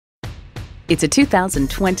It's a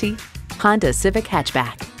 2020 Honda Civic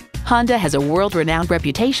hatchback. Honda has a world-renowned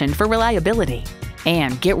reputation for reliability.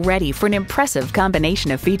 And get ready for an impressive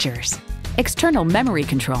combination of features: external memory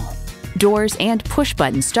control, doors and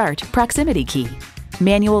push-button start proximity key,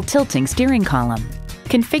 manual tilting steering column,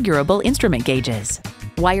 configurable instrument gauges,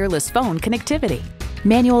 wireless phone connectivity,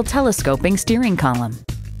 manual telescoping steering column,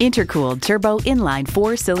 intercooled turbo inline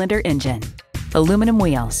 4-cylinder engine, aluminum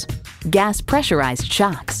wheels, gas pressurized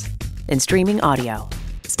shocks, and streaming audio.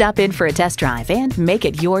 Stop in for a test drive and make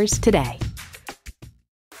it yours today.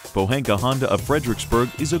 Pohanka Honda of Fredericksburg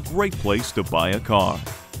is a great place to buy a car.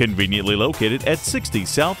 Conveniently located at 60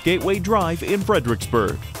 South Gateway Drive in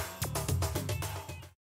Fredericksburg.